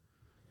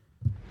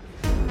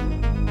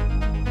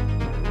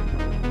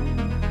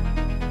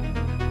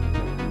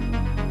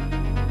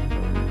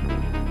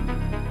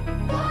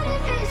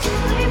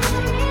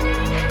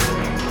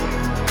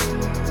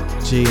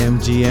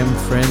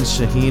MGM friends,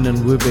 Shaheen and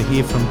woobah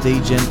here from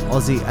DGen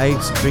Aussie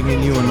 8,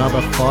 bringing you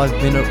another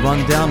 5-minute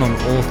rundown on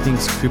all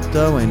things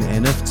crypto and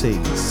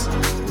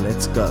NFTs.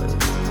 Let's go.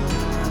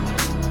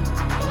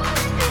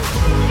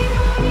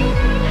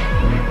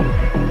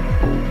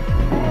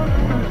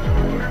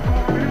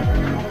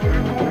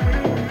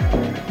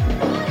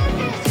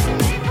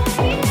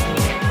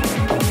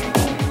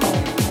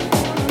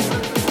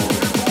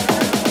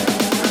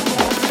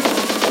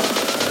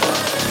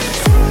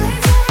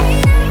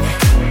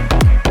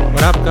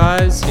 What up,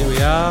 guys? Here we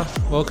are.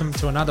 Welcome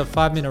to another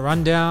 5-minute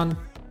rundown.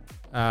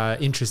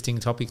 Interesting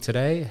topic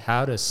today,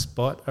 how to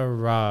spot a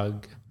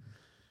rug.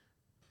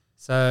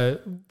 So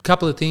a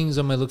couple of things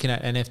when we're looking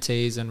at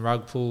NFTs and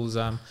rug pulls.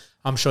 I'm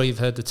sure you've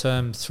heard the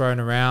term thrown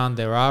around.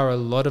 There are a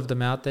lot of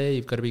them out there.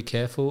 You've got to be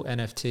careful.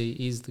 NFT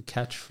is the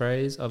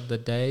catchphrase of the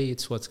day.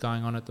 It's what's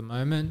going on at the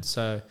moment.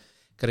 So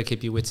got to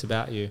keep your wits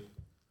about you.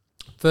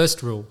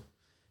 First rule.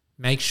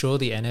 Make sure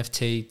the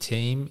NFT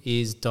team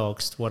is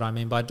doxed. What I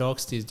mean by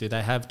doxed is, do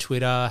they have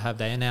Twitter? Have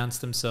they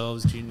announced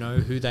themselves? Do you know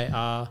who they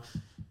are?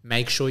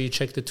 Make sure you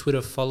check the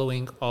Twitter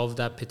following of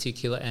that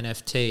particular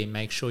NFT.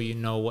 Make sure you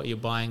know what you're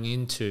buying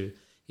into.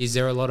 Is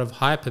there a lot of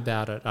hype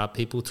about it? Are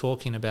people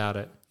talking about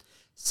it?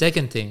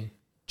 Second thing,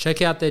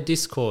 check out their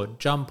Discord.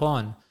 Jump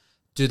on.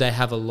 Do they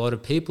have a lot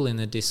of people in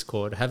the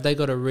Discord? Have they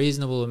got a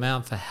reasonable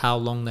amount for how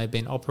long they've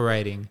been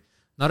operating?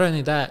 Not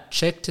only that,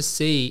 check to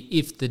see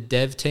if the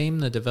dev team,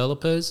 the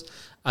developers,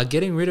 are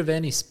getting rid of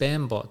any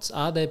spam bots.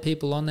 Are there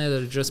people on there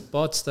that are just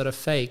bots that are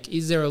fake?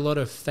 Is there a lot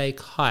of fake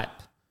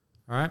hype?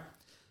 All right.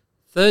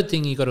 Third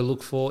thing you got to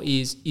look for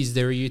is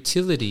there a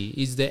utility?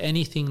 Is there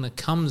anything that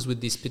comes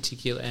with this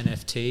particular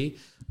NFT,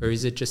 or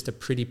is it just a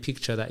pretty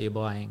picture that you're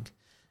buying?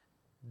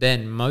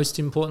 Then, most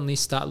importantly,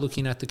 start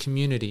looking at the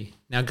community.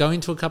 Now, go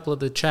into a couple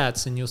of the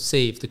chats and you'll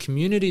see if the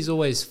community is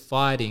always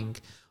fighting,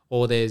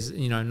 or there's,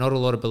 not a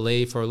lot of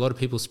belief, or a lot of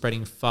people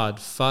spreading FUD.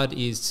 FUD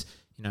is,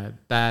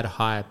 bad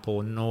hype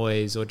or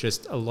noise or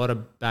just a lot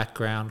of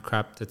background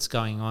crap that's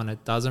going on.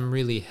 It doesn't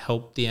really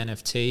help the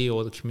NFT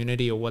or the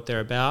community or what they're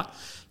about.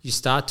 You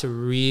start to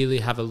really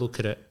have a look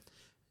at it.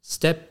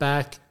 Step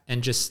back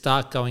and just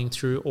start going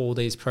through all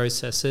these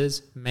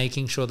processes,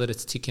 making sure that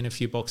it's ticking a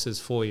few boxes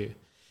for you.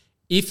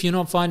 If you're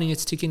not finding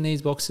it's ticking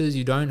these boxes,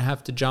 you don't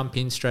have to jump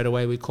in straight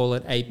away. We call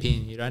it ape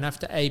in. You don't have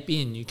to ape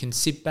in. You can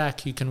sit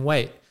back. You can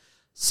wait.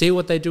 See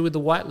what they do with the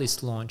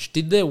whitelist launch.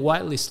 Did their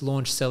whitelist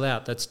launch sell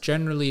out? That's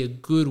generally a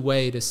good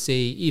way to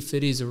see if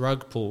it is a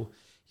rug pull.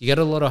 You get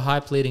a lot of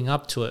hype leading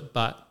up to it,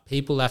 but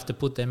people have to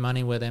put their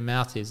money where their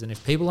mouth is. And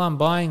if people aren't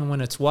buying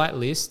when it's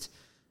whitelist,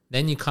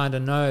 then you kind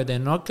of know they're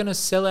not going to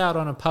sell out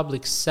on a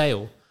public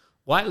sale.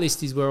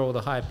 Whitelist is where all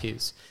the hype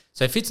is.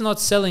 So if it's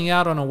not selling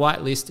out on a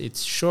whitelist,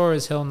 it's sure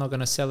as hell not going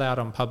to sell out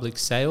on public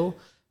sale.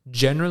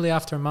 Generally,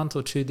 after a month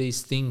or two,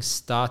 these things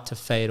start to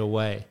fade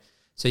away.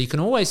 So you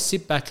can always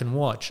sit back and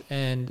watch,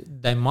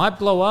 and they might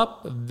blow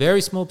up, a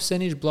very small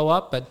percentage blow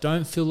up, but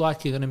don't feel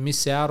like you're going to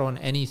miss out on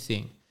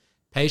anything.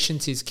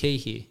 Patience is key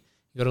here.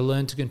 You've got to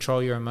learn to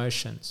control your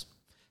emotions.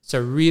 So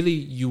really,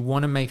 you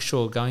want to make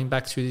sure, going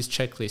back through this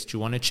checklist, you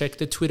want to check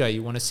the Twitter.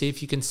 You want to see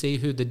if you can see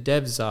who the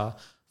devs are.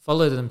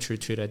 Follow them through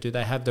Twitter. Do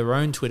they have their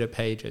own Twitter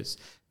pages?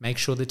 Make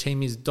sure the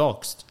team is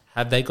doxed.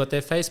 Have they got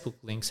their Facebook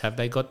links? Have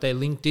they got their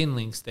LinkedIn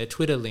links, their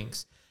Twitter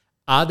links?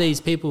 Are these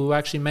people who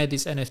actually made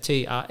this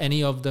NFT, are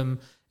any of them,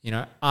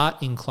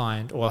 art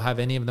inclined, or have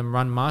any of them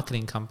run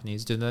marketing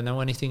companies? Do they know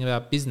anything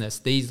about business?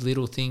 These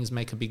little things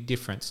make a big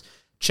difference.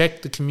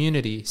 Check the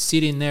community.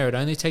 Sit in there. It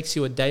only takes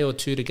you a day or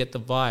two to get the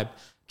vibe.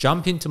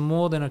 Jump into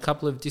more than a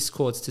couple of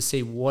Discords to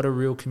see what a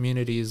real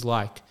community is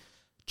like.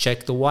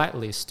 Check the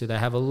whitelist. Do they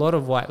have a lot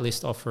of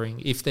whitelist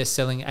offering? If they're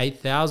selling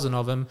 8,000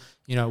 of them,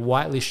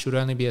 whitelist should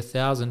only be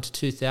 1,000 to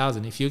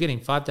 2,000. If you're getting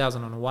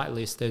 5,000 on a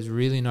whitelist, there's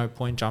really no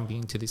point jumping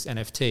into this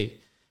NFT.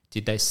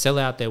 Did they sell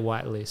out their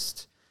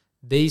whitelist?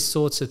 These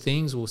sorts of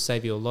things will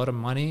save you a lot of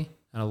money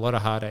and a lot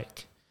of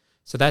heartache.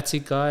 So that's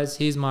it, guys.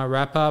 Here's my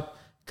wrap up.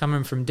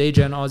 Coming from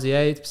DGen Aussie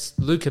 8,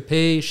 Luca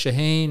P,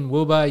 Shaheen,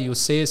 woobah, you'll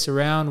see us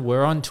around.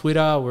 We're on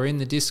Twitter. We're in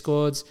the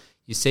Discords.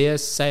 You see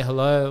us, say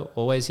hello.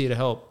 Always here to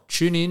help.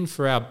 Tune in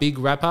for our big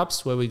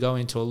wrap-ups where we go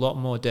into a lot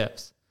more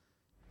depth.